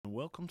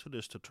welcome to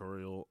this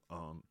tutorial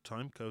on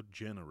TimeCode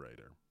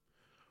Generator.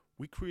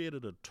 We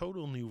created a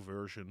total new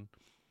version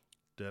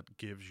that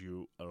gives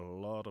you a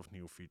lot of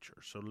new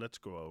features, so let's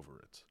go over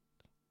it.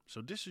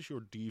 So this is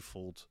your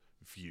default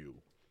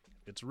view.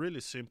 It's really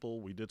simple.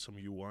 We did some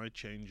UI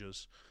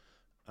changes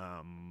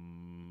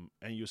and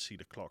you see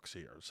the clocks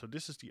here. So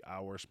this is the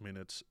hours,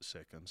 minutes,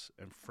 seconds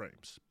and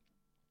frames.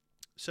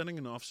 Setting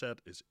an offset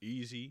is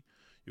easy.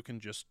 You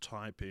can just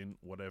type in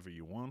whatever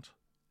you want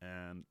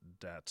and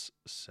that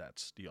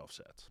sets the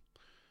offset.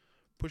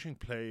 Pushing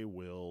play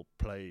will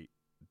play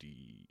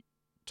the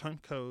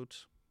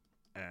timecode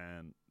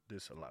and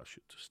this allows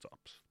you to stop.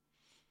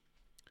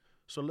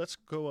 So let's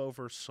go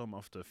over some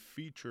of the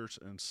features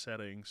and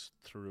settings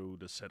through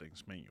the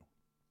settings menu.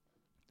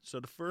 So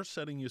the first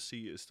setting you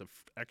see is the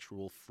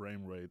actual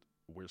frame rate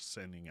we're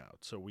sending out.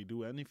 So we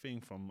do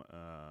anything from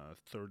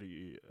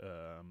 30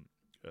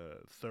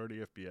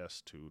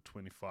 FPS to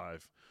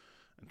 25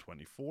 and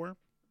 24.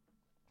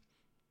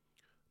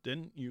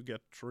 Then you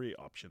get three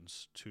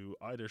options to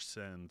either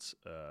send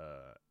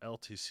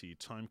LTC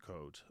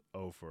timecode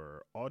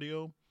over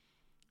audio,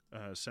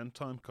 send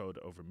timecode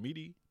over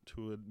Midi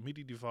to a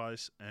Midi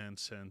device, and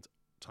send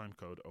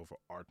timecode over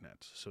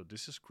ArtNet. So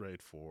this is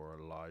great for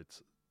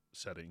light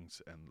settings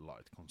and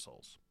light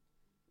consoles.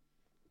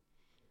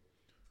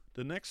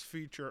 The next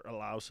feature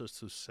allows us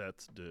to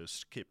set the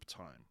skip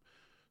time.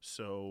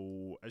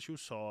 So as you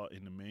saw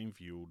in the main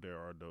view, there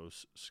are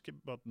those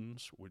skip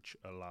buttons which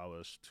allow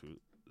us to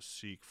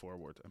seek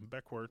forward and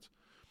backward,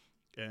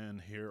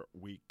 and here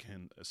we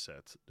can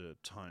set the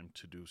time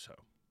to do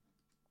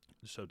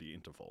so, the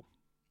interval.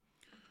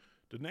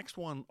 The next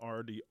one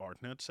are the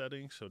ArtNet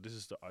settings. So this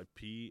is the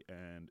IP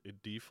and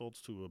it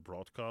defaults to a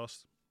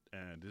broadcast,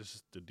 and this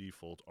is the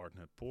default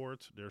ArtNet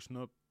port. There's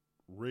not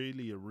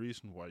really a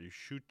reason why you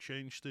should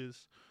change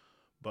this,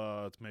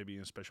 but maybe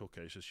in special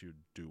cases you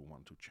do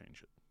want to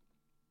change it.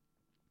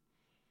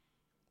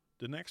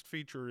 The next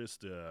feature is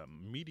the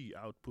Midi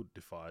output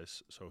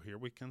device. So here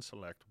we can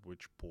select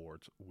which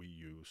port we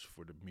use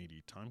for the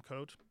Midi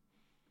timecode.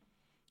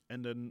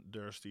 And then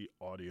there's the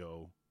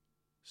audio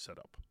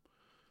setup.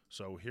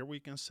 So here we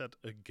can set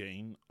a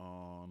gain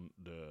on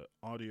the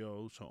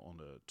audio, so on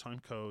the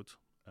timecode,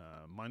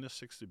 minus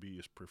 6 dB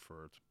is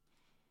preferred.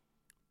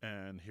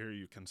 And here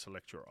you can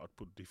select your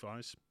output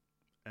device,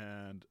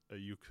 and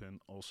you can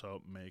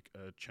also make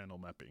a channel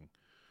mapping.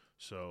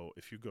 So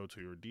if you go to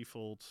your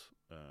default,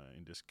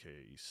 in this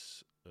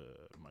case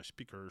my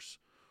speakers,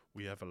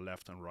 we have a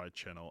left and right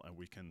channel, and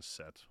we can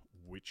set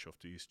which of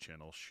these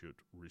channels should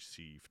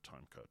receive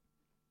timecode.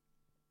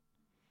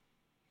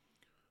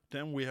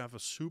 Then we have a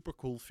super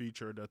cool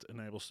feature that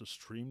enables the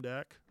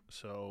StreamDeck.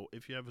 So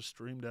if you have a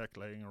StreamDeck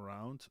laying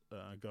around,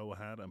 go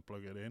ahead and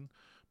plug it in,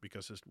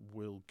 because it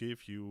will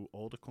give you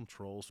all the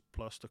controls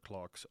plus the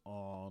clocks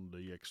on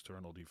the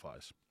external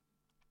device,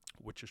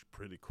 which is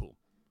pretty cool.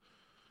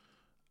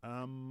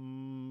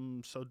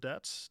 So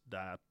that's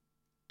that.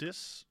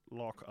 This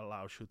lock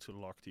allows you to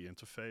lock the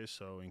interface.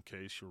 So in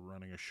case you're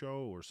running a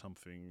show or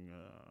something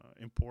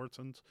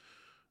important,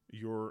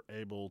 you're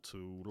able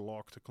to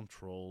lock the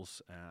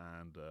controls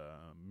and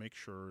make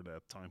sure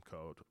that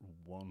timecode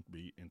won't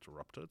be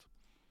interrupted.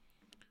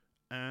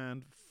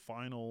 And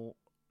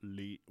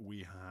finally, we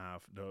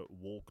have the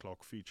wall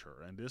clock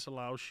feature, and this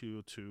allows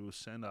you to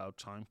send out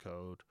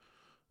timecode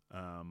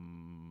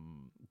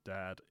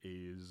that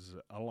is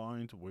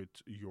aligned with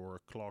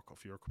your clock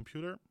of your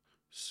computer.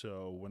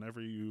 So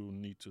whenever you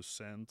need to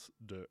send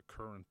the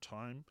current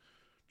time,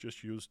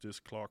 just use this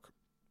clock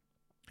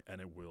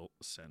and it will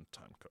send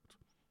timecode.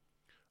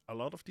 A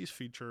lot of these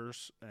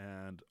features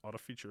and other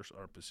features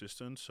are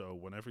persistent, so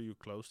whenever you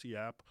close the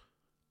app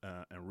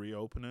and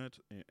reopen it,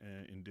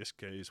 in this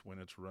case when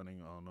it's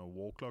running on a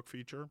wall clock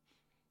feature,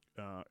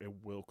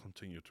 it will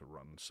continue to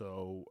run.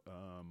 So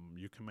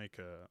you can make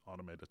an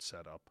automated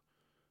setup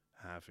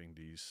having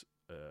these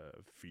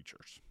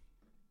features.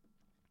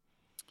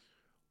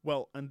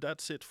 Well, and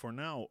that's it for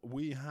now.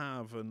 We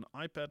have an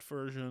iPad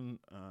version,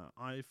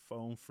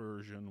 iPhone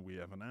version, we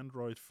have an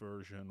Android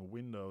version,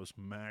 Windows,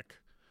 Mac.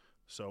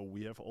 So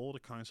we have all the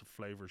kinds of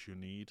flavors you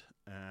need,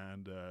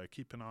 and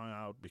keep an eye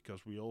out,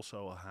 because we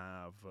also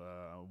have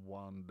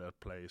one that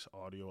plays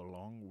audio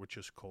along, which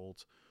is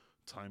called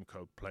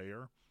TimeCode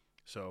Player.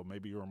 So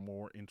maybe you're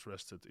more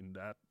interested in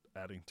that,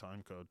 adding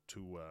timecode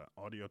to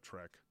audio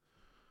track.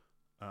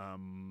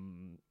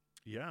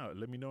 Yeah,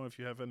 let me know if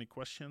you have any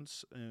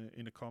questions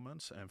in the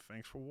comments, and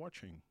thanks for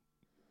watching.